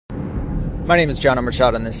My name is John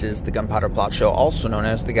Omerchad, and this is the Gunpowder Plot Show, also known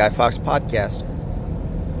as the Guy Fawkes Podcast.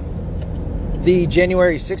 The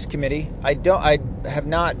January 6th committee, I have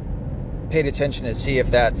not paid attention to see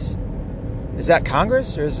if is that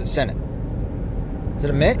Congress or is it Senate? Is it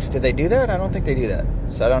a mix? Did they do that? I don't think they do that,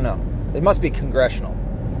 so I don't know. It must be congressional,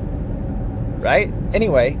 right?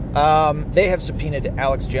 Anyway, they have subpoenaed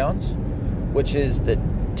Alex Jones, which is the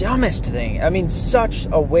dumbest thing. I mean, such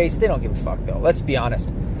a waste. They don't give a fuck, though. Let's be honest.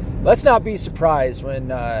 Let's not be surprised when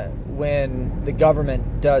the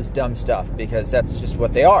government does dumb stuff, because that's just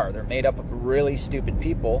what they are. They're made up of really stupid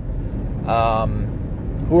people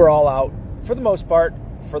who are all out, for the most part,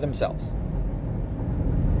 for themselves.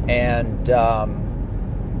 And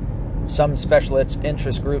some special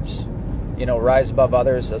interest groups, rise above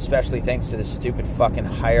others, especially thanks to this stupid fucking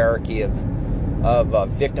hierarchy of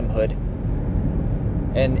victimhood.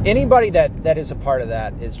 And anybody that is a part of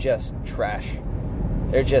that is just trash.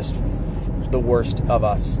 They're just the worst of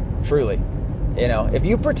us, truly. If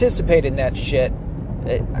you participate in that shit,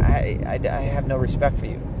 I have no respect for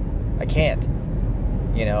you. I can't.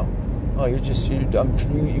 Oh,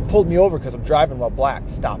 you pulled me over because I'm driving while black.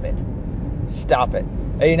 Stop it. Stop it.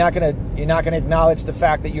 Hey, you're not gonna acknowledge the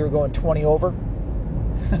fact that you were going 20 over?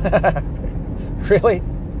 Really?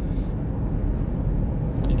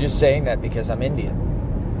 You're just saying that because I'm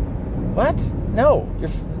Indian. What? No,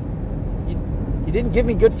 you didn't give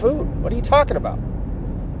me good food. What are you talking about?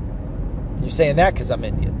 You're saying that because I'm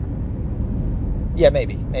Indian. Yeah,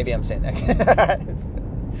 maybe I'm saying that.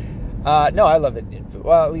 No, I love Indian food.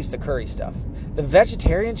 Well, at least the curry stuff. The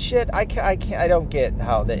vegetarian shit, I don't get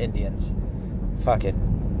how the Indians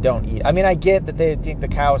fucking don't eat. I mean, I get that they think the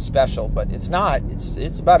cow is special, but it's not.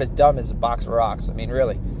 It's about as dumb as a box of rocks. I mean,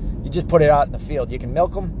 really. You just put it out in the field. You can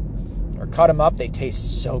milk them or cut them up. They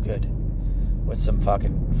taste so good. With some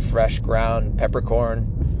fucking fresh ground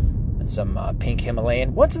peppercorn and some pink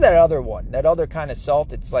Himalayan. What's that other one? That other kind of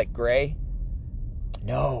salt? It's like gray?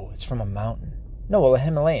 No, it's from a mountain. No, well, a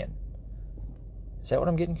Himalayan. Is that what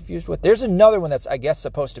I'm getting confused with? There's another one that's, I guess,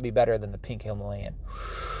 supposed to be better than the pink Himalayan.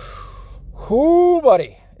 Whoo,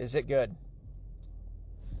 buddy. Is it good?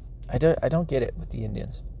 I don't get it with the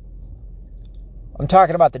Indians. I'm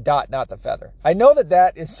talking about the dot, not the feather. I know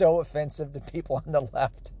that is so offensive to people on the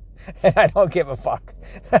left. And I don't give a fuck.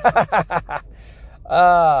 So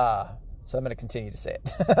I'm going to continue to say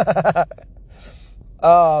it.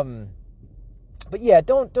 But yeah,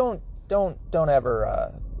 don't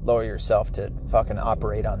ever lower yourself to fucking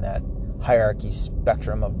operate on that hierarchy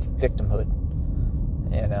spectrum of victimhood.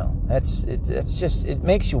 It's just, it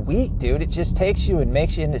makes you weak, dude. It just takes you and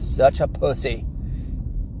makes you into such a pussy.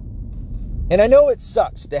 And I know it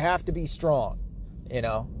sucks to have to be strong, You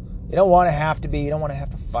don't want to have to be. You don't want to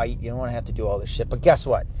have to fight. You don't want to have to do all this shit. But guess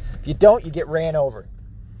what? If you don't, you get ran over.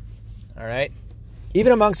 All right?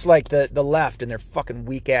 Even amongst, like, the left and their fucking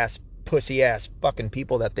weak-ass, pussy-ass fucking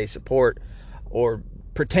people that they support or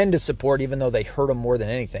pretend to support, even though they hurt them more than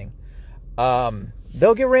anything,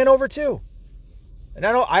 they'll get ran over too. And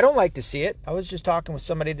I don't like to see it. I was just talking with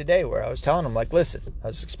somebody today where I was telling them, like, listen, I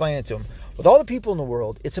was explaining to them, with all the people in the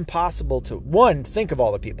world, it's impossible to, one, think of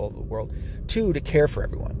all the people in the world, two, to care for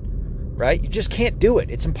everyone. Right? You just can't do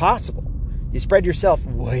it. It's impossible. You spread yourself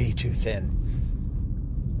way too thin.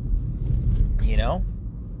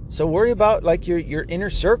 So worry about, like, your inner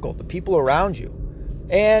circle, the people around you.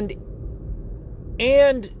 And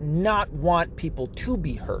not want people to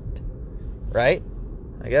be hurt. Right?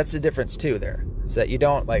 Like, that's the difference too there. Is that you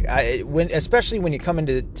don't, like, especially when you come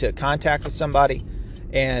into contact with somebody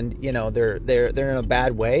and, they're in a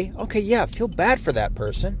bad way. Okay, yeah, feel bad for that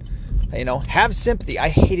person. Have sympathy. I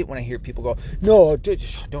hate it when I hear people go, no,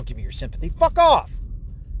 don't give me your sympathy. Fuck off.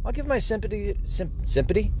 I'll give my sympathy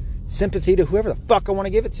to whoever the fuck I want to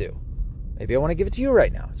give it to. Maybe I want to give it to you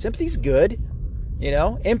right now. Sympathy's good.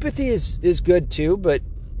 Empathy is good too, but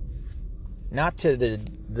not to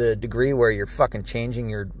the degree where you're fucking changing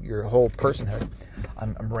your whole personhood.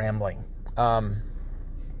 I'm rambling.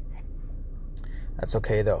 That's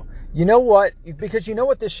okay though. You know what? Because you know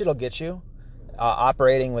what this shit'll get you?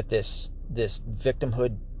 Operating with this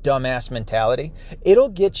victimhood dumbass mentality, it'll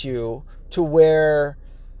get you to where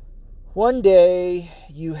one day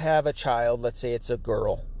you have a child, let's say it's a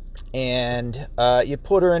girl, and you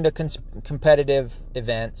put her into competitive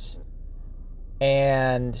events,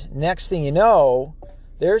 and next thing you know,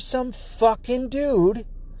 there's some fucking dude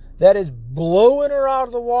that is blowing her out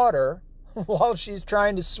of the water while she's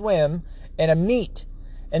trying to swim in a meet.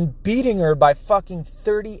 And beating her by fucking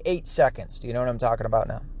 38 seconds. Do you know what I'm talking about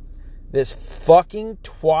now? This fucking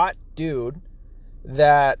twat dude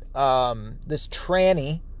that, this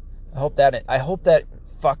tranny, I hope that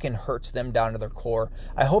fucking hurts them down to their core.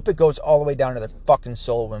 I hope it goes all the way down to their fucking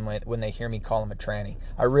soul when they hear me call them a tranny.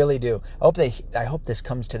 I really do. I hope this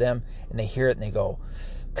comes to them and they hear it and they go,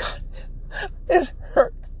 God, it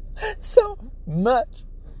hurts so much.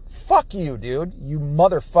 Fuck you, dude. You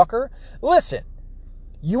motherfucker. Listen,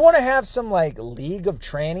 you want to have some like league of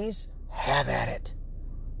trannies? Have at it.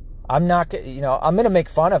 I'm not, I'm going to make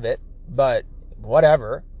fun of it, but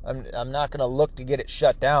whatever. I'm not going to look to get it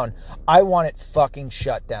shut down. I want it fucking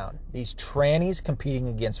shut down. These trannies competing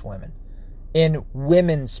against women in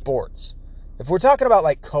women's sports. If we're talking about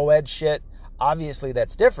like co-ed shit, obviously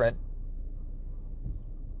that's different.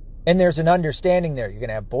 And there's an understanding there. You're going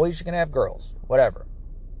to have boys, you're going to have girls, whatever.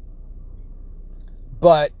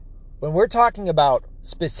 But when we're talking about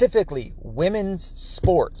specifically women's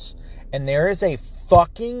sports, and there is a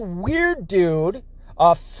fucking weird dude,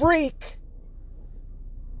 a freak,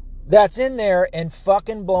 that's in there and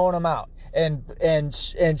fucking blowing them out. And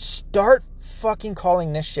start fucking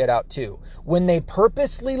calling this shit out too. When they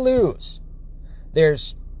purposely lose,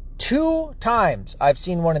 there's 2 times I've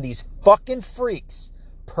seen one of these fucking freaks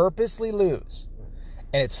purposely lose.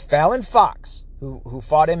 And it's Fallon Fox, who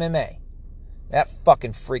fought MMA. That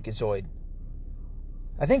fucking freakazoid.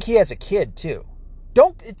 I think he has a kid too.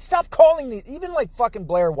 Stop calling these, even like fucking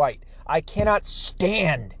Blair White. I cannot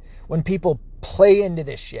stand when people play into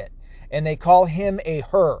this shit and they call him a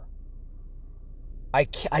her. I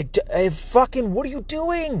fucking, what are you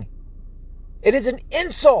doing? It is an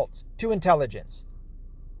insult to intelligence.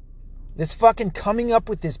 This fucking coming up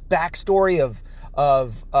with this backstory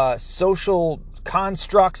of social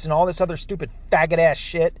constructs and all this other stupid faggot ass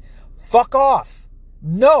shit. Fuck off.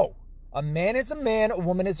 No. A man is a man, a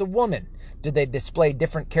woman is a woman. Did they display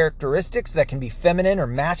different characteristics that can be feminine or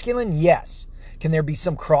masculine? Yes. Can there be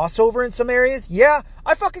some crossover in some areas? Yeah.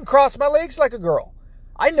 I fucking cross my legs like a girl.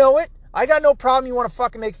 I know it. I got no problem. You want to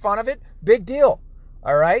fucking make fun of it? Big deal.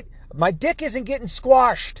 All right? My dick isn't getting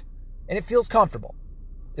squashed and it feels comfortable.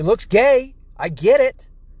 It looks gay. I get it.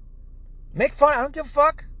 Make fun. I don't give a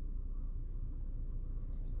fuck.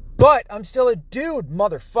 But I'm still a dude,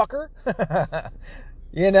 motherfucker.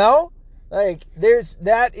 You know? Like,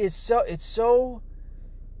 it's so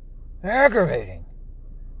aggravating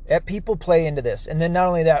that people play into this. And then not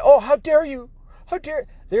only that, oh, how dare you? How dare,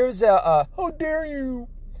 how dare you?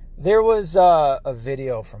 There was a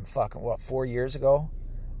video from fucking, 4 years ago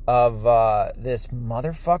of this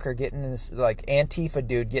motherfucker getting in this, like, Antifa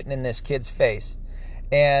dude getting in this kid's face.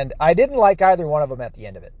 And I didn't like either one of them at the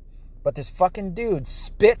end of it. But this fucking dude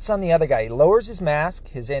spits on the other guy. He lowers his mask,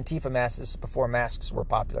 his Antifa mask. This is before masks were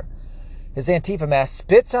popular. His Antifa mask,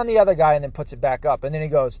 spits on the other guy and then puts it back up. And then he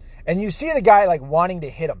goes, and you see the guy like wanting to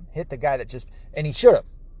hit the guy that just, and he should have.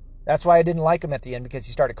 That's why I didn't like him at the end, because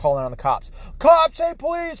he started calling on the cops. Cops, hey,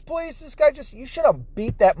 police, this guy just, you should have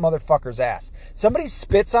beat that motherfucker's ass. Somebody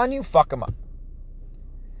spits on you, fuck him up.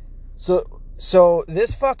 So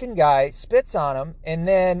this fucking guy spits on him, and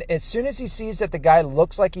then as soon as he sees that the guy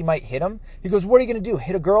looks like he might hit him, he goes, what are you going to do,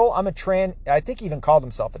 hit a girl? I'm a I think he even called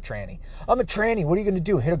himself a tranny. I'm a tranny, what are you going to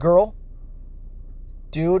do, hit a girl?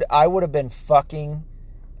 Dude, I would have been fucking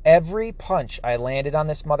every punch I landed on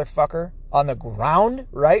this motherfucker on the ground,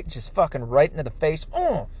 right? Just fucking right into the face.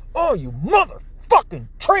 Oh, you motherfucking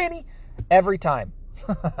tranny. Every time.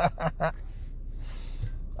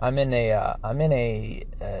 I'm in a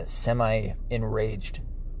semi-enraged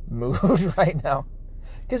mood right now.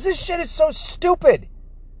 Because this shit is so stupid.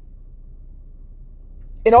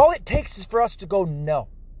 And all it takes is for us to go no.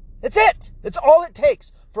 That's it. That's all it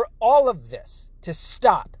takes for all of this to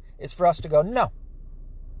stop, is for us to go no.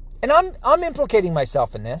 And I'm implicating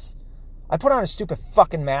myself in this. I put on a stupid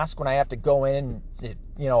fucking mask when I have to go in,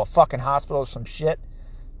 a fucking hospital or some shit.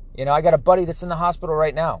 I got a buddy that's in the hospital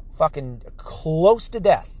right now, fucking close to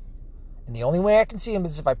death. And the only way I can see him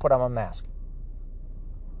is if I put on my mask.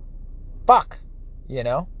 Fuck.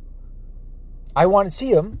 I want to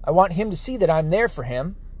see him. I want him to see that I'm there for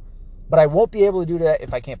him. But I won't be able to do that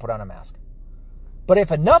if I can't put on a mask. But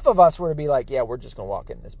if enough of us were to be like, yeah, we're just going to walk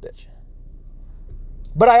in this bitch.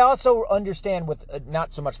 But I also understand with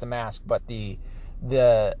not so much the mask, but the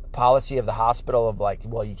policy of the hospital of like,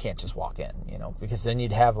 well, you can't just walk in, because then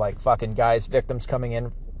you'd have like fucking victims coming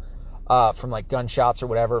in from like gunshots or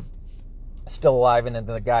whatever, still alive, and then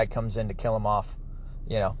the guy comes in to kill him off,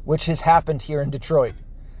 which has happened here in Detroit.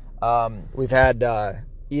 We've had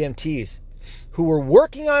EMTs who were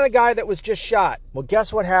working on a guy that was just shot. Well,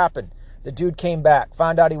 guess what happened? The dude came back,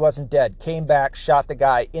 found out he wasn't dead, came back, shot the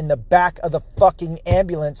guy in the back of the fucking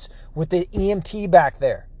ambulance with the EMT back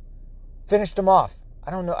there. Finished him off.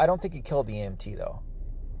 I don't know. I don't think he killed the EMT, though.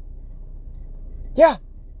 Yeah.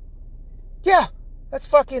 That's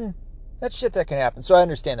shit that can happen. So I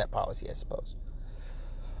understand that policy, I suppose.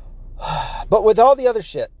 But with all the other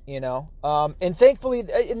shit, and thankfully,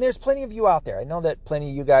 and there's plenty of you out there. I know that plenty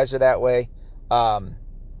of you guys are that way.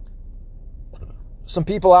 Some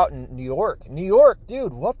people out in New York,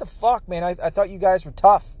 dude, what the fuck, man? I thought you guys were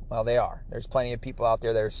tough. Well, they are. There's plenty of people out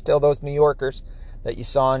there that are still those New Yorkers that you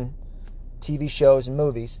saw on TV shows and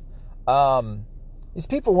movies. These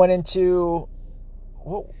people went into,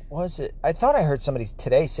 what was it? I thought I heard somebody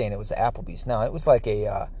today saying it was Applebee's. No, it was like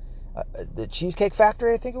the Cheesecake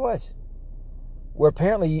Factory, I think it was, where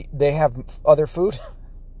apparently they have other food.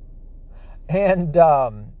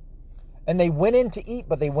 And they went in to eat,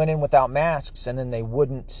 but they went in without masks, and then they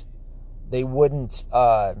wouldn't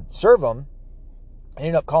serve them. I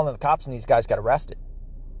ended up calling the cops, and these guys got arrested.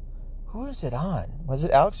 Who was it on? Was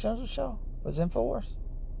it Alex Jones' show? Was it InfoWars?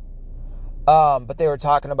 But they were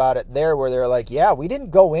talking about it there, where they're like, yeah, we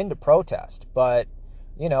didn't go in to protest, but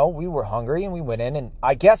we were hungry and we went in. And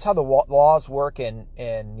I guess how the laws work in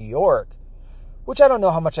New York, which I don't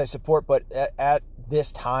know how much I support, but at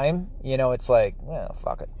this time, it's like, well,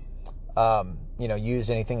 fuck it. Use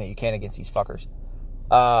anything that you can against these fuckers.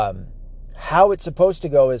 How it's supposed to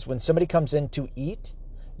go is when somebody comes in to eat,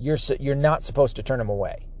 you're not supposed to turn them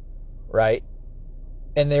away, right?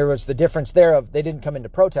 And there was the difference there of they didn't come in to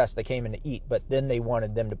protest, they came in to eat, but then they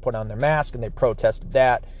wanted them to put on their mask, and they protested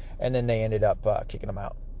that, and then they ended up kicking them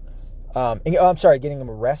out. Getting them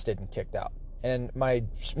arrested and kicked out. And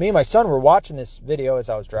me and my son were watching this video as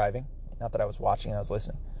I was driving. Not that I was watching, I was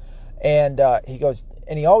listening. And he goes,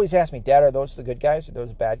 and he always asks me, Dad, are those the good guys? Are those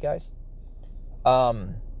the bad guys?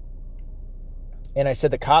 And I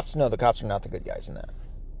said, the cops are not the good guys in that.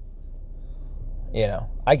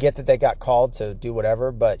 I get that they got called to do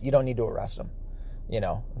whatever, but you don't need to arrest them.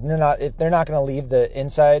 If they're not going to leave the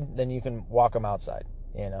inside, then you can walk them outside,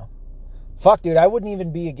 Fuck, dude, I wouldn't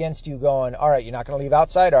even be against you going, all right, you're not going to leave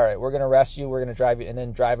outside? All right, we're going to arrest you, we're going to drive you, and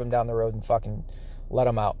then drive them down the road and fucking let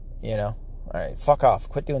them out, All right, fuck off.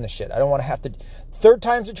 Quit doing this shit. I don't want to have to. Third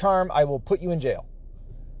time's a charm. I will put you in jail.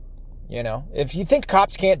 If you think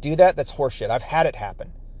cops can't do that, that's horseshit. I've had it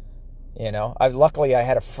happen. Luckily I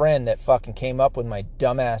had a friend that fucking came up when my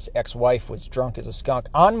dumbass ex-wife was drunk as a skunk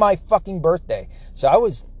on my fucking birthday. So I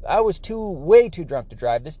was way too drunk to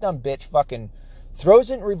drive. This dumb bitch fucking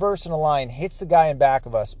throws it in reverse in a line, hits the guy in back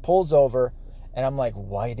of us, pulls over, and I'm like,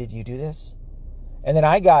 why did you do this? And then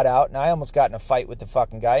I got out, and I almost got in a fight with the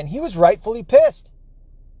fucking guy, and he was rightfully pissed.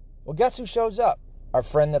 Well, guess who shows up? Our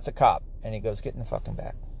friend that's a cop. And he goes, get in the fucking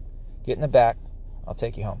back. Get in the back. I'll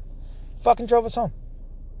take you home. Fucking drove us home.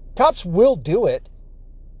 Cops will do it,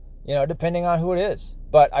 depending on who it is.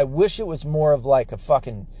 But I wish it was more of like a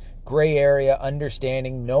fucking gray area,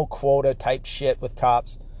 understanding, no quota type shit with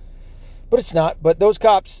cops. But it's not. But those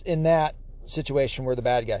cops in that situation were the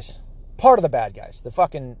bad guys. Part of the bad guys.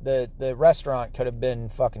 The restaurant could have been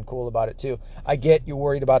fucking cool about it too. I get you're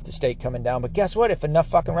worried about the state coming down, but guess what? If enough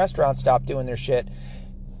fucking restaurants stop doing their shit,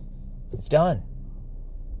 it's done.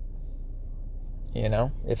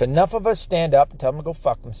 If enough of us stand up and tell them to go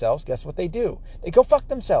fuck themselves, guess what they do? They go fuck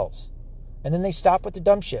themselves. And then they stop with the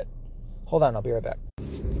dumb shit. Hold on, I'll be right back.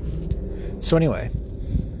 So anyway,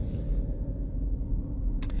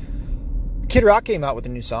 Kid Rock came out with a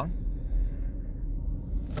new song.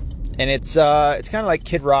 And it's kind of like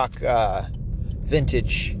Kid Rock,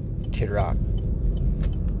 vintage Kid Rock.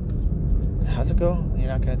 How's it go? You're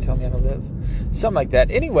not going to tell me how to live? Something like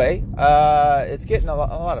that. Anyway, it's getting a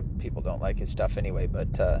lot of people don't like his stuff anyway,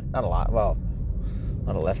 but not a lot. Well,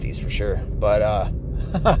 a lot of lefties for sure. But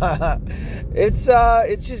it's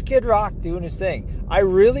just Kid Rock doing his thing. I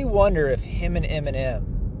really wonder if him and Eminem,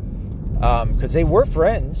 because they were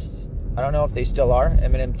friends. I don't know if they still are.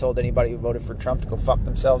 Eminem told anybody who voted for Trump to go fuck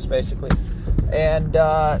themselves, basically. And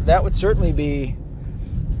that would certainly be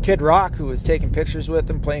Kid Rock, who was taking pictures with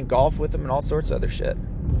him, playing golf with him, and all sorts of other shit.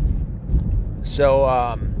 So,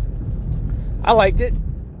 I liked it.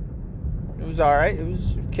 It was alright. It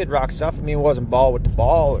was Kid Rock stuff. I mean, it wasn't ball with the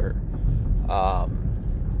ball or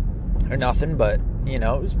nothing, but,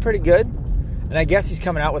 it was pretty good. And I guess he's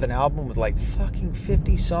coming out with an album with like fucking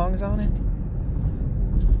 50 songs on it.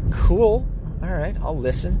 Cool. Alright, I'll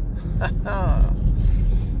listen.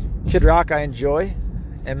 Kid Rock I enjoy.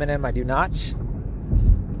 Eminem I do not.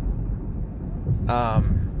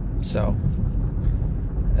 So,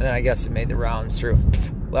 and then I guess it made the rounds through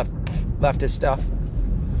leftist stuff,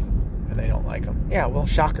 and they don't like him. Yeah, well,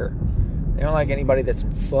 shocker. They don't like anybody that's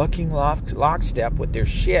in fucking lockstep with their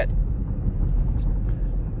shit.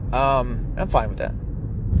 I'm fine with that.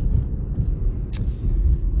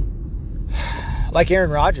 Like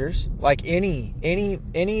Aaron Rodgers, like any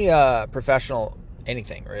professional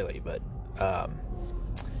anything really, but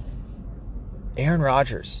Aaron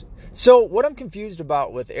Rodgers. So what I'm confused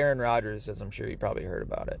about with Aaron Rodgers, as I'm sure you probably heard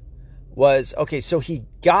about it, was, okay, so he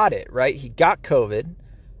got it, right? He got COVID,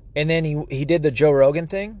 and then he did the Joe Rogan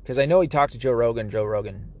thing, because I know he talked to Joe Rogan. Joe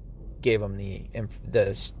Rogan gave him the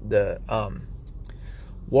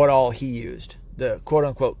what all he used, the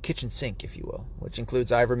quote-unquote kitchen sink, if you will, which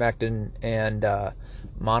includes ivermectin and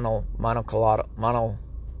monocolado,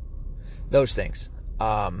 those things.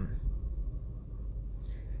 And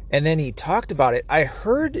then he talked about it. I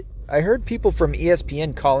heard people from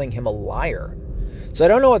ESPN calling him a liar. So I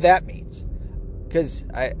don't know what that means. Because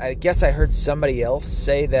I guess I heard somebody else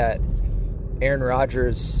say that Aaron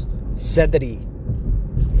Rodgers said that he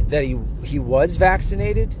was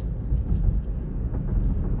vaccinated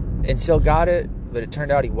and still got it, but it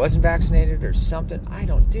turned out he wasn't vaccinated or something. I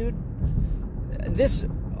don't, dude. This,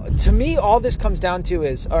 to me, all this comes down to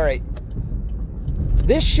is, all right,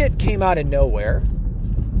 this shit came out of nowhere.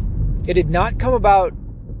 It did not come about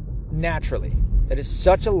naturally. That is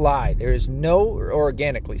such a lie. There is no, or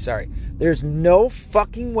organically, sorry. There's no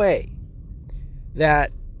fucking way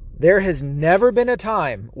that there has never been a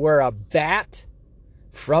time where a bat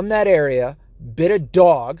from that area bit a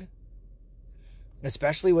dog,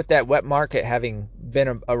 especially with that wet market having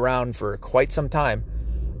been around for quite some time,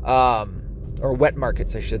 or wet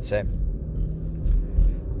markets, I should say.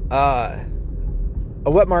 A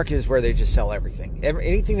wet market is where they just sell everything.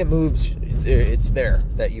 Anything that moves, it's there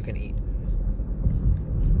that you can eat.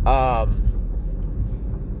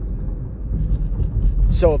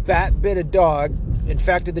 So a bat bit a dog,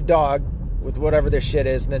 infected the dog with whatever this shit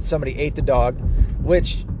is, and then somebody ate the dog,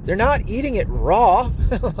 which they're not eating it raw.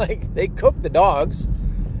 Like, they cooked the dogs.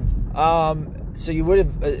 So you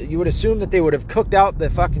would assume that they would have cooked out the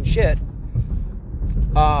fucking shit.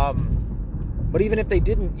 But even if they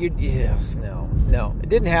didn't, no, it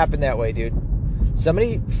didn't happen that way, dude.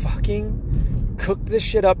 Somebody fucking cooked this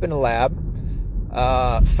shit up in a lab.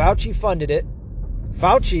 Fauci funded it.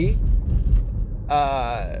 Fauci,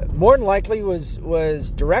 more than likely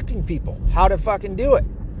was directing people how to fucking do it,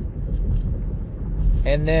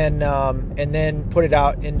 and then put it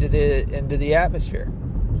out into the atmosphere.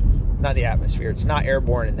 Not the atmosphere. It's not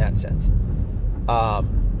airborne in that sense. I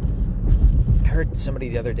heard somebody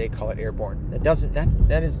the other day call it airborne.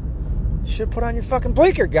 That is, should put on your fucking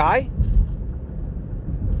blinker, guy.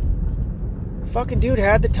 Fucking dude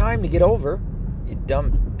had the time to get over. You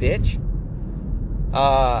dumb bitch.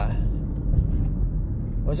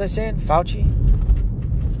 What was I saying? Fauci?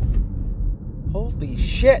 Holy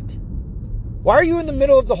shit. Why are you in the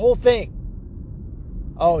middle of the whole thing?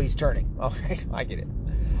 Oh, he's turning. Okay, I get it.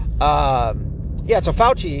 Yeah, so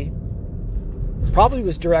Fauci probably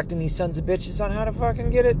was directing these sons of bitches on how to fucking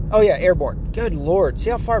get it. Oh yeah, airborne. Good Lord. See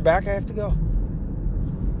how far back I have to go?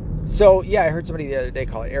 So, yeah, I heard somebody the other day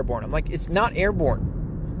call it airborne. I'm like, it's not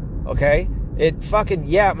airborne. Okay? It fucking,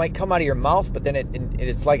 yeah, it might come out of your mouth, but then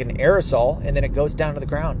it's like an aerosol, and then it goes down to the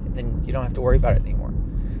ground, and then you don't have to worry about it anymore.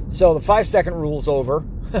 So the 5-second rule's over.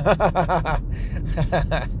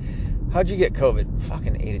 How'd you get COVID?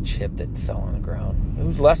 Fucking ate a chip that fell on the ground. It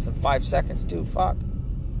was less than 5 seconds, too. Fuck.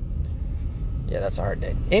 Yeah, that's a hard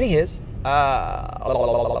day. Anyways,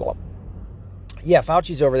 yeah,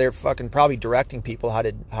 Fauci's over there fucking probably directing people how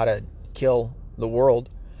to kill the world.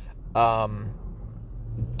 And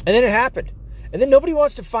then it happened. And then nobody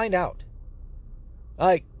wants to find out.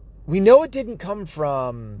 Like, we know it didn't come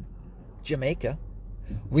from Jamaica.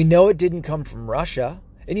 We know it didn't come from Russia.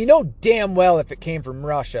 And you know damn well if it came from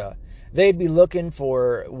Russia, they'd be looking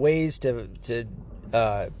for ways to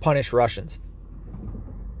punish Russians.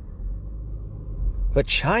 But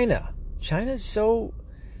China's so...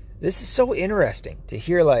 This is so interesting to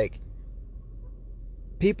hear, like,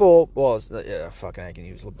 people... Well, fucking, I can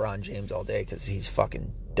use LeBron James all day because he's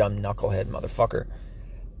fucking dumb knucklehead motherfucker.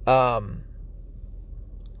 But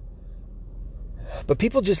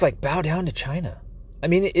people just, like, bow down to China. I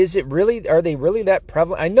mean, is it really... Are they really that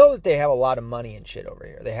prevalent? I know that they have a lot of money and shit over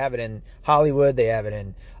here. They have it in Hollywood. They have it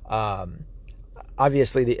in,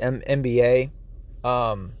 obviously, the NBA.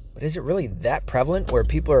 But is it really that prevalent where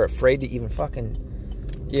people are afraid to even fucking,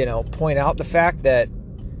 point out the fact that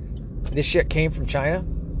this shit came from China?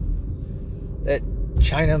 That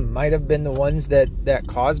China might have been the ones that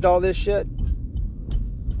caused all this shit?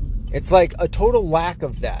 It's like a total lack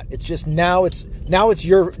of that. It's just now it's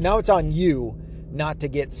on you not to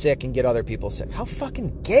get sick and get other people sick. How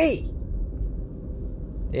fucking gay?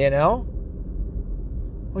 Well,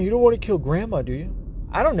 you don't want to kill grandma, do you?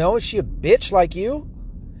 I don't know. Is she a bitch like you?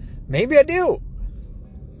 Maybe I do.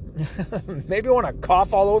 Maybe I want to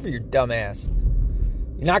cough all over your dumb ass.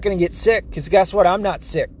 You're not going to get sick because guess what? I'm not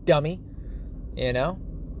sick, dummy. You know?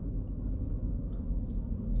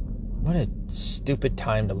 What a stupid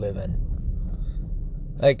time to live in.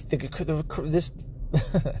 Like, this...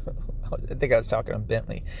 I think I was talking on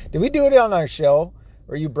Bentley. Did we do it on our show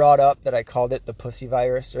where you brought up that I called it the pussy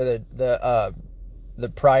virus or the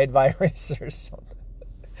pride virus or something?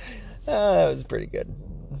 That was pretty good.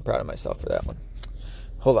 I'm proud of myself for that one.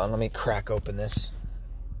 Hold on, let me crack open this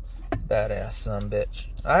badass sumbitch.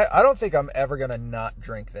 I don't think I'm ever going to not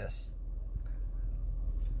drink this.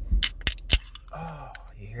 Oh,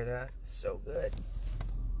 you hear that? It's so good.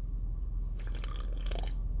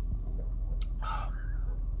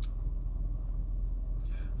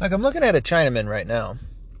 Like, I'm looking at a Chinaman right now.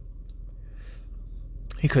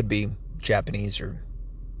 He could be Japanese or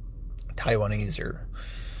Taiwanese or...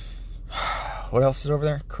 What else is over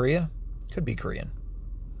there? Korea? Could be Korean.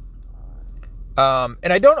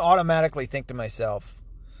 And I don't automatically think to myself,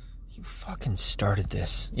 you fucking started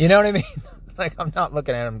this. You know what I mean? Like, I'm not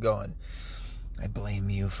looking at him going, I blame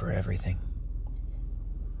you for everything.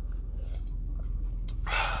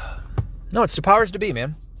 No, it's the powers to be,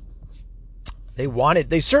 man.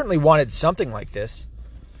 They certainly wanted something like this.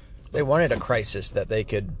 They wanted a crisis that they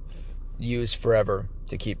could use forever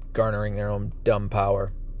to keep garnering their own dumb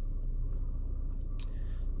power.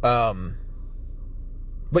 But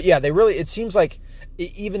yeah, it seems like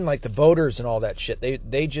even like the voters and all that shit,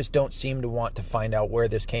 they just don't seem to want to find out where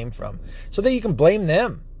this came from so that you can blame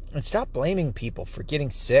them and stop blaming people for getting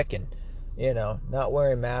sick and, you know, not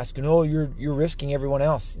wearing masks and, oh, you're risking everyone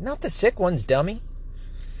else. Not the sick ones, dummy.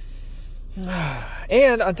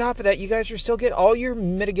 And on top of that, you guys are still getting all your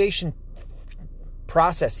mitigation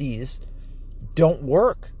processes don't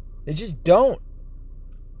work. They just don't.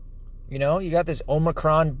 You know, you got this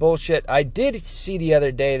Omicron bullshit. I did see the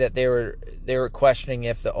other day that they were questioning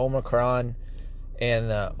if the Omicron and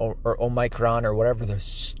the or Omicron or whatever the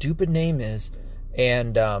stupid name is,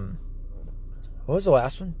 and what was the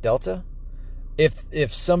last one? Delta.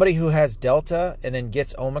 If somebody who has Delta and then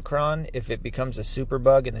gets Omicron, if it becomes a super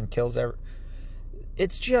bug and then kills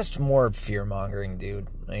it's just more fear mongering, dude.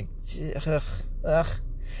 Like, ugh.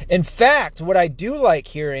 In fact, what I do like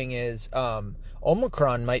hearing is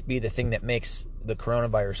Omicron might be the thing that makes the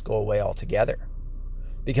coronavirus go away altogether,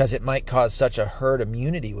 because it might cause such a herd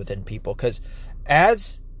immunity within people. Because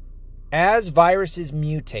as viruses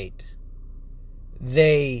mutate,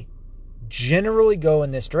 they generally go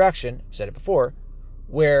in this direction, I've said it before,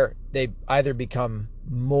 where they either become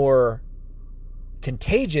more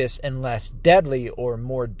contagious and less deadly, or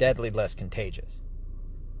more deadly, less contagious.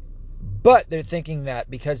 But they're thinking that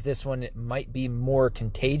because this one might be more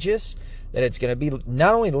contagious, that it's going to be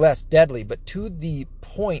not only less deadly, but to the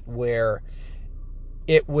point where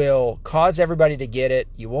it will cause everybody to get it.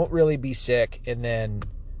 You won't really be sick, and then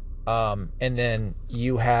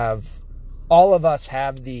you have all of us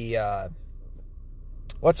have the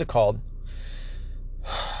what's it called?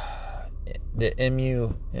 The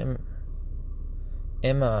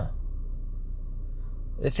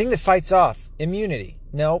the thing that fights off immunity.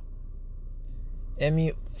 Nope.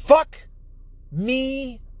 Fuck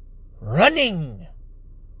me running.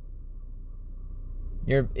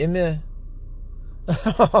 You're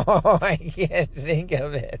oh, I can't think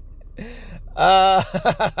of it.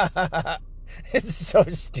 It's so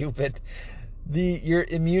stupid. Your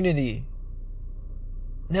immunity.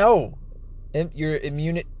 No. Your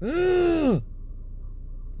immunity.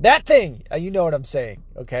 That thing. You know what I'm saying,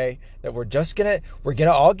 okay? That we're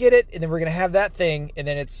gonna all get it, and then we're gonna have that thing, and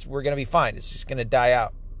then we're gonna be fine. It's just gonna die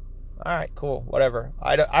out. All right, cool, whatever.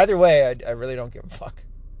 Either way, I really don't give a fuck.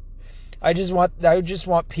 I just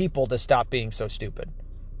want people to stop being so stupid.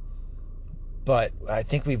 But I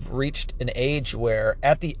think we've reached an age where,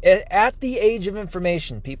 at the age of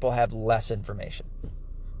information, people have less information.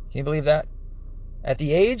 Can you believe that? At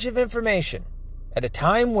the age of information, at a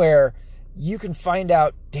time where you can find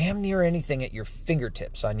out damn near anything at your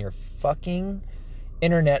fingertips on your fucking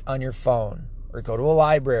internet on your phone, or go to a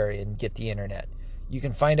library and get the internet. You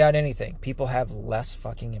can find out anything. People have less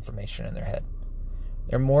fucking information in their head.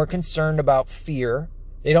 They're more concerned about fear.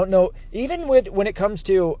 They don't know, even when it comes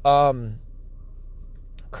to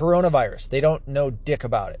coronavirus, they don't know dick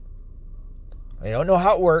about it. They don't know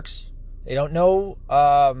how it works. They don't know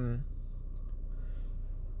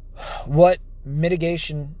what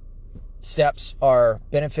mitigation steps are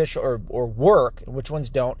beneficial or work, and which ones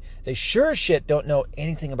don't. They sure as shit don't know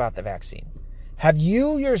anything about the vaccine. Have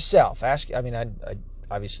you yourself I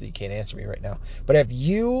obviously you can't answer me right now, but have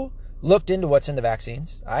you looked into what's in the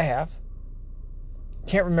vaccines? I have.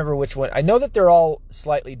 can't remember which one. I know that they're all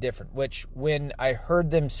slightly different, which when I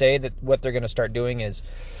heard them say that what they're going to start doing is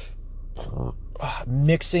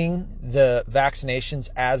mixing the vaccinations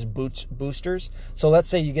as boosters. So let's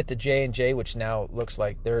say you get the J&J, which now looks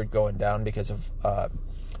like they're going down because of a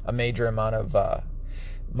major amount of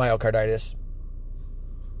myocarditis.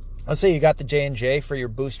 Let's say you got the J&J for your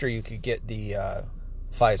booster, you could get the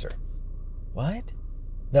Pfizer. What?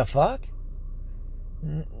 The fuck?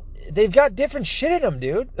 They've got different shit in them,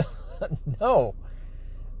 dude. No.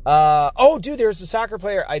 Oh, dude, there's a soccer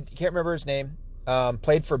player. I can't remember his name.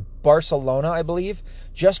 Played for Barcelona, I believe.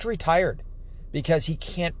 Just retired because he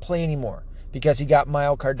can't play anymore because he got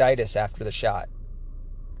myocarditis after the shot.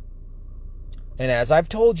 And as I've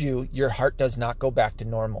told you, your heart does not go back to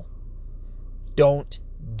normal. Don't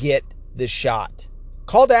get the shot.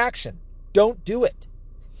 Call to action. Don't do it.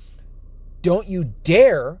 Don't you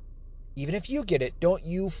dare, even if you get it, don't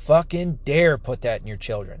you fucking dare put that in your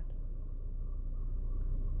children.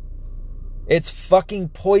 It's fucking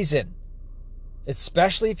poison.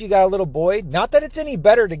 Especially if you got a little boy. Not that it's any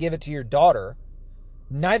better to give it to your daughter.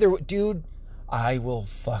 Neither, dude, I will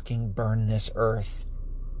fucking burn this earth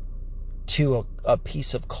to a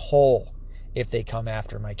piece of coal if they come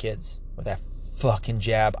after my kids with that fucking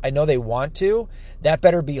jab. I know they want to. That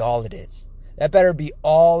better be all it is. That better be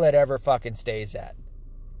all it ever fucking stays at.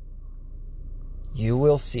 You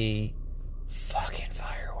will see fucking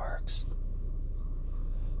fireworks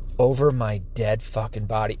over my dead fucking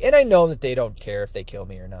body. And I know that they don't care if they kill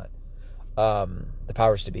me or not. The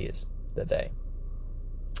powers to be is the they.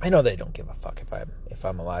 I know they don't give a fuck if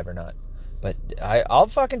I'm alive or not. But I'll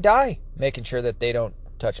fucking die making sure that they don't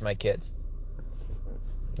touch my kids.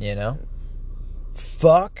 You know?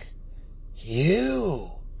 Fuck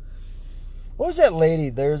you. What was that lady?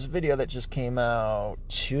 There's a video that just came out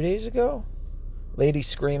 2 days ago. Lady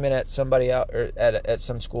screaming at somebody out or at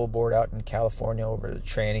some school board out in California over the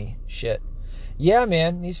tranny shit. Yeah,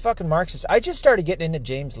 man, these fucking Marxists. I just started getting into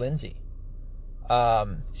James Lindsay.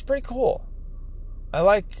 He's pretty cool. I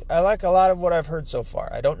like a lot of what I've heard so far.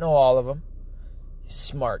 I don't know all of them. He's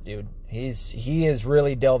smart, dude. He is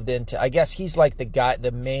really delved into. I guess he's like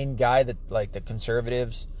the main guy that like the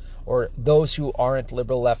conservatives or those who aren't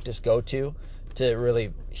liberal leftists go to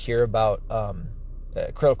really hear about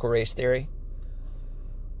critical race theory.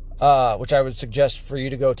 Which I would suggest for you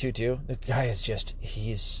to go to too. The guy is just,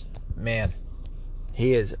 he is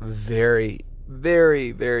very,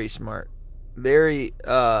 very, very smart. Very,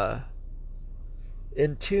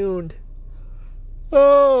 in tuned.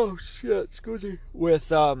 Oh, shit, excuse me.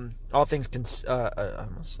 With, all things,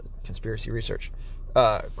 conspiracy research.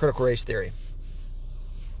 Critical race theory.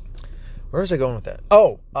 Where was I going with that?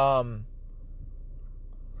 Oh,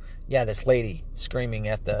 yeah, this lady screaming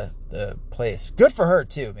at the place. Good for her,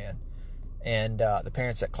 too, man. And the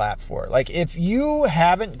parents that clap for her. Like, if you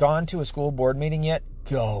haven't gone to a school board meeting yet,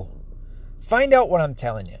 go. Find out what I'm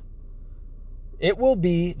telling you. It will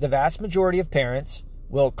be the vast majority of parents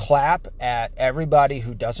will clap at everybody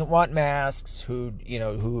who doesn't want masks, who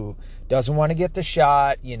doesn't want to get the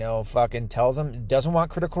shot, fucking tells them, doesn't want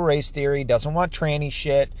critical race theory, doesn't want tranny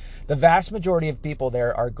shit. The vast majority of people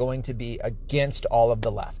there are going to be against all of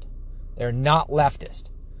the left. They're not leftist.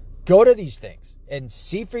 Go to these things and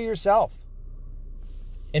see for yourself.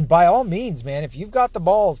 And by all means, man, if you've got the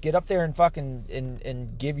balls, get up there and fucking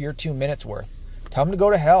and give your 2 minutes worth. Tell them to go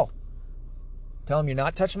to hell. Tell them you're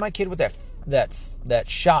not touching my kid with that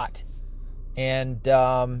shot. And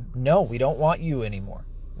no, we don't want you anymore.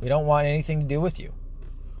 We don't want anything to do with you.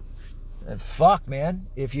 And fuck, man,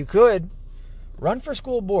 if you could run for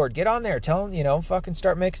school board, get on there, tell them, fucking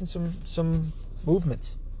start making some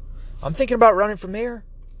movements. I'm thinking about running for mayor.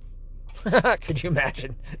 Could you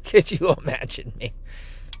imagine? Could you imagine me?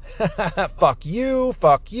 Fuck you,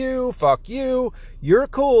 fuck you, fuck you. You're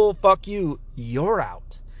cool, fuck you. You're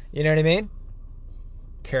out. You know what I mean?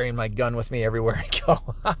 Carrying my gun with me everywhere I go.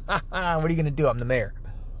 What are you going to do? I'm the mayor.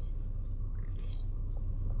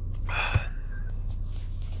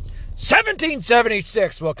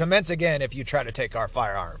 1776 will commence again if you try to take our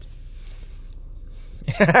firearms.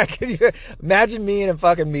 Could you imagine me in a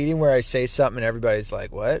fucking meeting where I say something and everybody's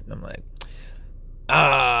like, what? And I'm like,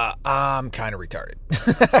 I'm kind of retarded.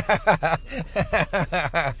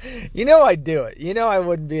 I'd do it. I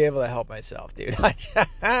wouldn't be able to help myself, dude.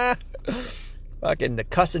 Fucking the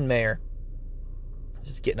cussing mayor.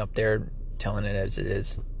 Just getting up there and telling it as it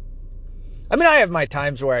is. I mean, I have my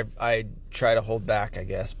times where I try to hold back, I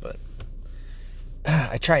guess, but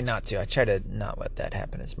I try not to. I try to not let that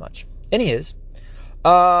happen as much. Anyways,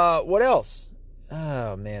 what else?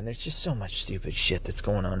 Oh, man, there's just so much stupid shit that's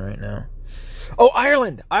going on right now. Oh,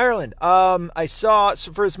 Ireland. I saw,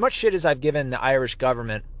 so for as much shit as I've given the Irish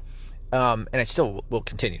government, and I still will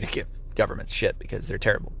continue to give governments shit because they're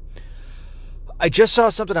terrible. I just saw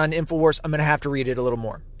something on InfoWars. I'm going to have to read it a little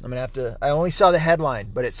more. I only saw the headline,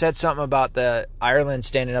 but it said something about the Ireland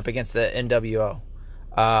standing up against the NWO.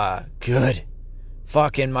 Good.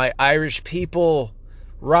 Fucking my Irish people,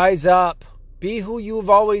 rise up. Be who you've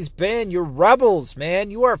always been. You're rebels, man.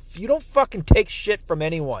 You don't fucking take shit from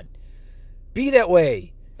anyone. Be that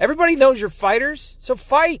way. Everybody knows you're fighters, so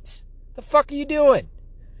fight. The fuck are you doing?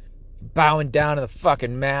 Bowing down to the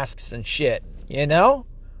fucking masks and shit, you know?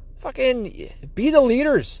 Fucking be the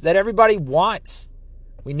leaders that everybody wants.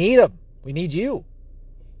 We need them. We need you.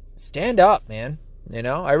 Stand up, man. You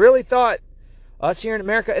know, I really thought us here in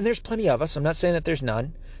America, and there's plenty of us, I'm not saying that there's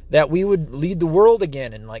none, that we would lead the world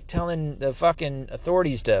again and like telling the fucking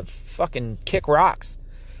authorities to fucking kick rocks.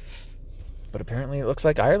 But apparently it looks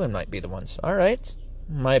like Ireland might be the ones. All right,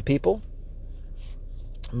 my people,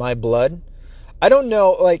 my blood. I don't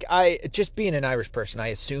know, like, just being an Irish person, I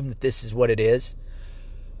assume that this is what it is.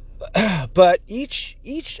 But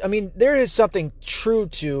I mean, there is something true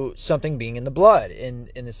to something being in the blood in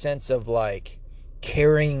the sense of like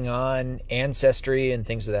carrying on ancestry and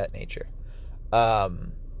things of that nature.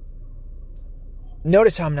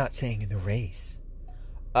 Notice how I'm not saying in the race.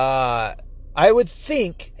 I would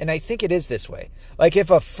think, and I think it is this way, like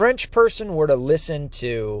if a French person were to listen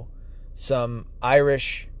to some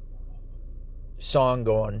Irish song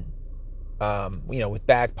going, with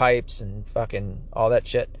bagpipes and fucking all that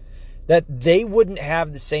shit, that they wouldn't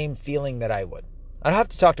have the same feeling that I would. I'd have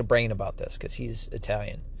to talk to Brain about this because he's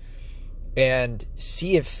Italian and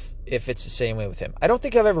see if it's the same way with him. I don't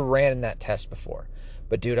think I've ever ran that test before,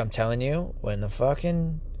 but dude, I'm telling you, when the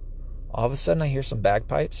fucking all of a sudden I hear some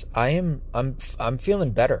bagpipes, I'm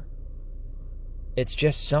feeling better. It's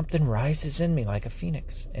just something rises in me like a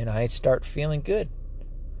phoenix, and I start feeling good.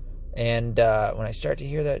 And when I start to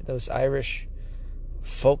hear those Irish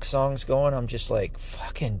folk songs going, I'm just like,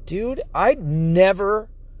 fucking dude, I never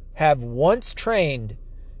have once trained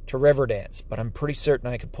to river dance, but I'm pretty certain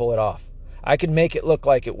I could pull it off. I could make it look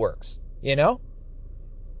like it works, you know?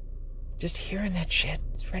 Just hearing that shit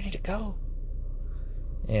is ready to go.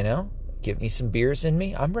 You know? Give me some beers in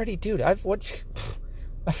me. I'm ready, dude. I'm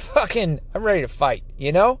ready to fight,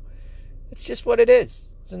 you know? It's just what it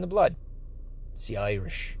is. It's in the blood. It's the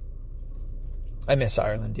Irish. I miss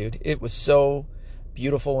Ireland, dude. It was so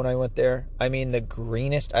beautiful when I went there. I mean, the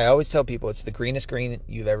greenest, I always tell people it's the greenest green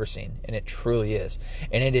you've ever seen, and it truly is.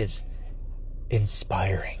 And it is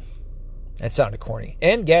inspiring. That sounded corny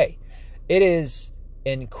and gay. It is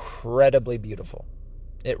incredibly beautiful.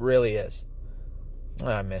 It really is.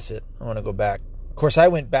 I miss it. I want to go back. Of course, I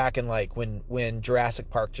went back in like when Jurassic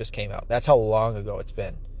Park just came out. That's how long ago it's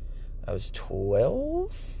been. I was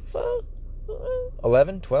 12,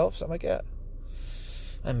 11, 12, something like that.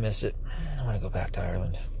 I miss it. I want to go back to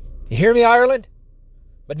Ireland. You hear me, Ireland?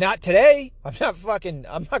 But not today. I'm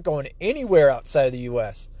not going anywhere outside of the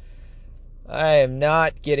U.S. I am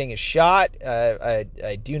not getting a shot.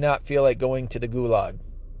 I do not feel like going to the gulag.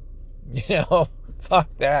 You know, fuck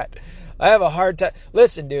that. I have a hard time.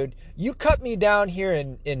 Listen, dude, you cut me down here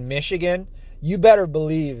in Michigan, you better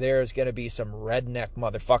believe there's going to be some redneck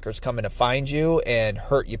motherfuckers coming to find you and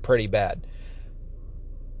hurt you pretty bad.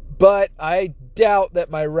 But I doubt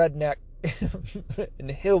that my redneck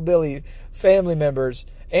and hillbilly family members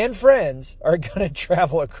and friends are going to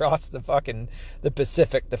travel across the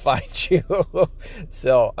Pacific to find you.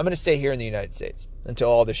 So I'm going to stay here in the United States until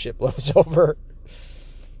all this shit blows over.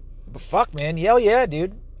 But fuck, man. Hell yeah,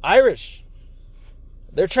 dude. Irish.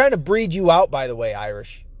 They're trying to breed you out, by the way,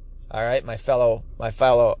 Irish. All right, my fellow, I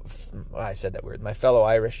said that weird. My fellow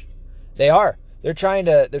Irish. They are. They're trying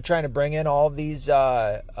to bring in all of these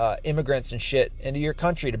immigrants and shit into your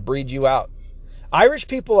country to breed you out. Irish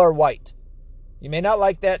people are white. You may not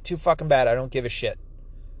like that too fucking bad. I don't give a shit.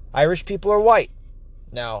 Irish people are white.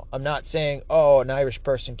 Now, I'm not saying, an Irish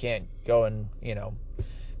person can't go and,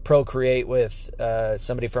 procreate with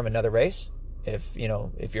somebody from another race. If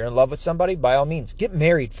you're in love with somebody, by all means, get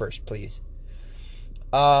married first, please.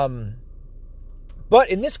 But,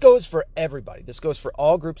 and this goes for everybody. This goes for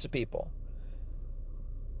all groups of people.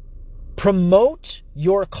 Promote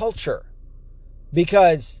your culture,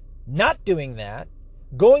 because not doing that,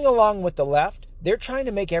 going along with the left, they're trying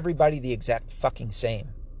to make everybody the exact fucking same.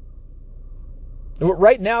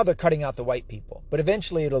 Right now, they're cutting out the white people, but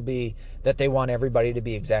eventually it'll be that they want everybody to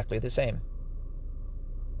be exactly the same.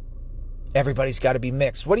 Everybody's got to be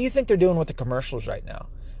mixed. What do you think they're doing with the commercials right now,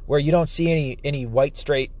 where you don't see any white,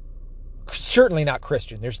 straight, certainly not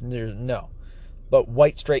Christian, there's no, but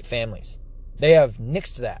white, straight families? They have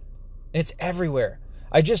nixed that. And it's everywhere.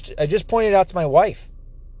 I just pointed out to my wife.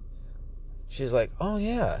 She's like, "Oh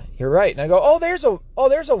yeah, you're right." And I go, "Oh, there's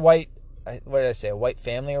a white, what did I say, a white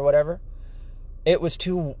family or whatever." It was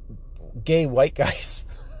two gay white guys.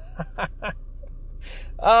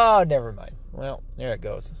 Oh, never mind. Well, there it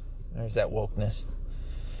goes. There's that wokeness.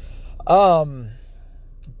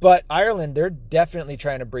 But Ireland, they're definitely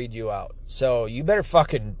trying to breed you out. So you better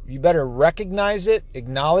recognize it,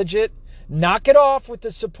 acknowledge it, knock it off with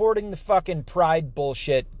the supporting the fucking pride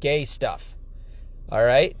bullshit gay stuff. All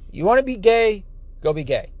right? You want to be gay, go be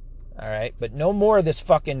gay. All right? But no more of this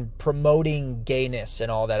fucking promoting gayness and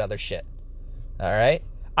all that other shit. All right?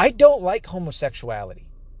 I don't like homosexuality.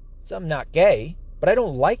 So I'm not gay, but I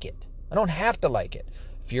don't like it. I don't have to like it.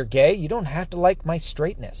 If you're gay, you don't have to like my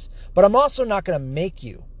straightness. But I'm also not going to make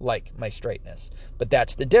you like my straightness. But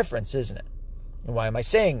that's the difference, isn't it? And why am I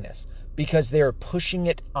saying this? Because they're pushing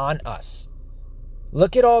it on us.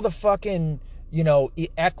 Look at all the fucking,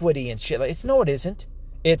 equity and shit. No, it isn't.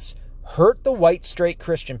 It's hurt the white, straight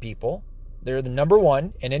Christian people. They're the number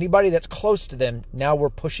one. And anybody that's close to them, now we're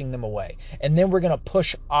pushing them away. And then we're going to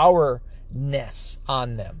push ourness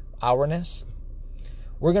on them. Ourness?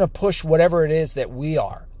 We're going to push whatever it is that we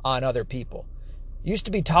are on other people. Used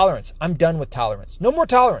to be tolerance. I'm done with tolerance. No more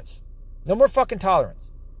tolerance. No more fucking tolerance.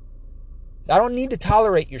 I don't need to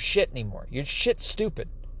tolerate your shit anymore. Your shit's stupid.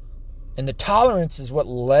 And the tolerance is what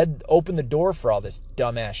opened the door for all this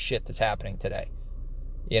dumbass shit that's happening today.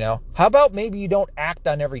 How about maybe you don't act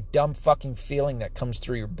on every dumb fucking feeling that comes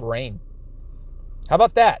through your brain? How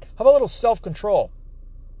about that? How about a little self-control?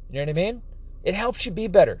 You know what I mean? It helps you be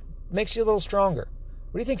better. Makes you a little stronger.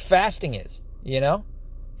 What do you think fasting is?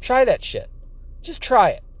 Try that shit. Just try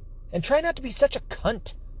it. And try not to be such a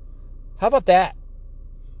cunt. How about that?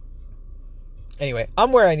 Anyway,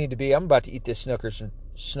 I'm where I need to be. I'm about to eat this Snickers and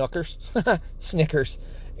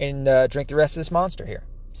drink the rest of this Monster here.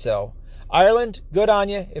 So, Ireland, good on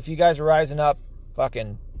you. If you guys are rising up,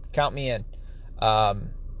 fucking count me in.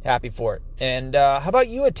 Happy for it. And how about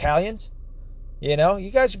you Italians? You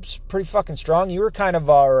guys are pretty fucking strong. You were kind of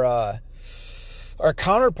our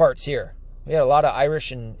counterparts here. We had a lot of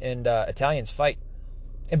Irish and Italians fight.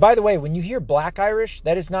 And by the way, when you hear black Irish,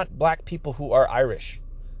 that is not black people who are Irish.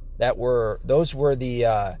 Those were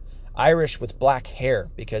the Irish with black hair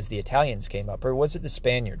because the Italians came up. Or was it the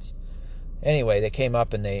Spaniards? Anyway, they came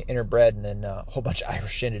up and they interbred, and then a whole bunch of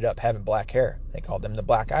Irish ended up having black hair. They called them the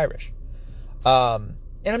Black Irish. And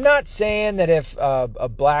I'm not saying that if a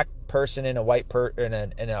black person and a white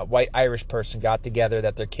and a white Irish person got together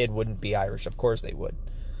that their kid wouldn't be Irish. Of course they would.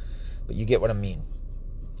 But you get what I mean.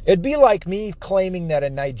 It'd be like me claiming that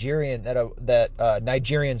Nigerians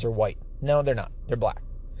are white. No, they're not. They're black.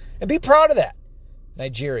 And be proud of that.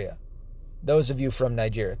 Nigeria. Those of you from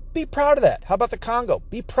Nigeria. Be proud of that. How about the Congo?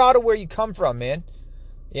 Be proud of where you come from, man.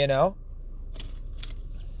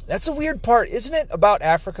 That's a weird part, isn't it, about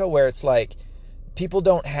Africa, where it's like people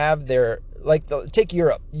don't have take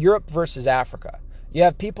Europe. Europe versus Africa. You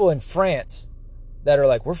have people in France that are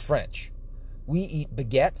like, we're French. We eat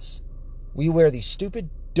baguettes. We wear these stupid,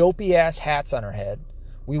 dopey-ass hats on our head.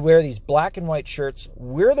 We wear these black and white shirts.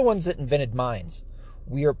 We're the ones that invented mines.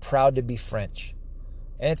 We are proud to be French.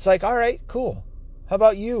 And it's like, all right, cool. How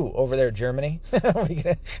about you over there, Germany?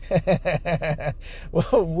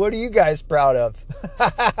 Well, what are you guys proud of?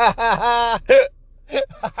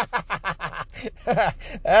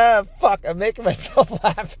 Fuck, I'm making myself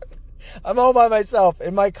laugh. I'm all by myself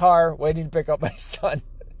in my car waiting to pick up my son.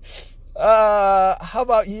 How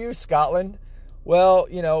about you, Scotland? Well,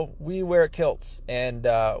 we wear kilts and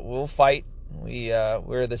we'll fight.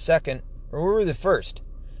 We're the first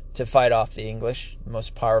to fight off the English, the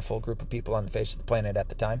most powerful group of people on the face of the planet at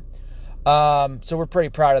the time. So we're pretty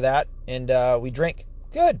proud of that, and we drink.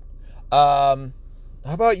 Good. How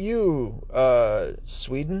about you,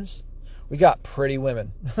 Swedens? We got pretty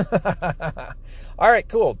women. All right,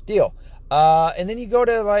 cool, deal. And then you go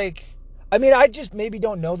to I just maybe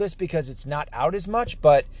don't know this because it's not out as much,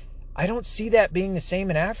 but I don't see that being the same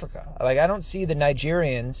in Africa. I don't see the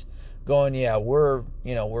Nigerians going, yeah, we're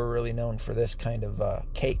really known for this kind of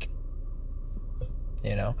cake,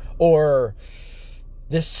 or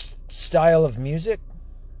this style of music.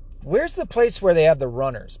 Where's the place where they have the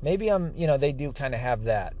runners? Maybe they do kind of have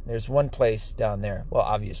that. There's one place down there. Well,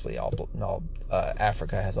 obviously all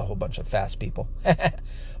Africa has a whole bunch of fast people.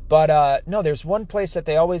 But no, there's one place that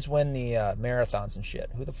they always win the marathons and shit.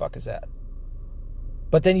 Who the fuck is that?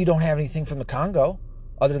 But then you don't have anything from the Congo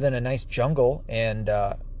other than a nice jungle and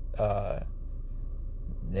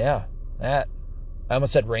yeah, that. I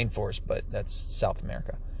almost said rainforest, but that's South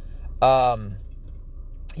America.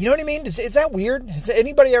 You know what I mean? Is that weird? Has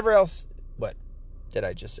anybody ever else... What did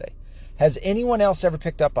I just say? Has anyone else ever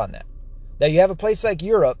picked up on that? That you have a place like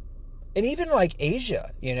Europe, and even like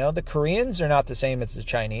Asia, the Koreans are not the same as the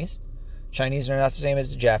Chinese. Chinese are not the same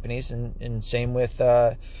as the Japanese, and same with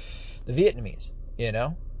the Vietnamese,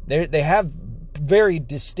 They have very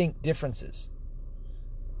distinct differences.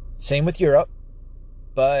 Same with Europe.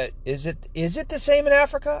 But is it the same in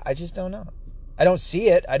Africa? I just don't know. I don't see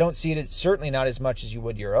it. It's certainly not as much as you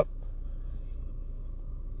would Europe.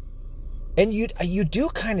 And you do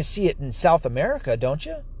kind of see it in South America, don't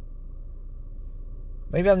you?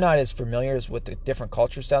 Maybe I'm not as familiar with the different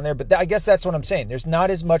cultures down there, but I guess that's what I'm saying. There's not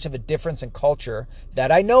as much of a difference in culture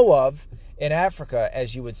that I know of in Africa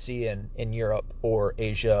as you would see in Europe or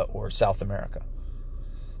Asia or South America.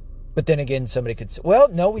 But then again, somebody could say, well,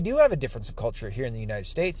 no, we do have a difference in culture here in the United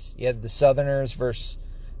States. You have the Southerners versus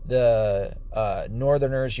the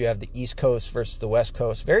Northerners. You have the East Coast versus the West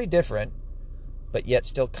Coast. Very different, but yet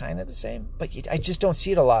still kind of the same. But I just don't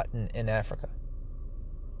see it a lot in Africa.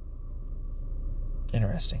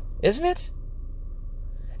 Interesting, isn't it?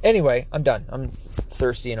 Anyway, I'm done. I'm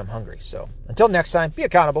thirsty and I'm hungry. So until next time, be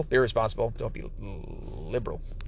accountable, be responsible, don't be liberal.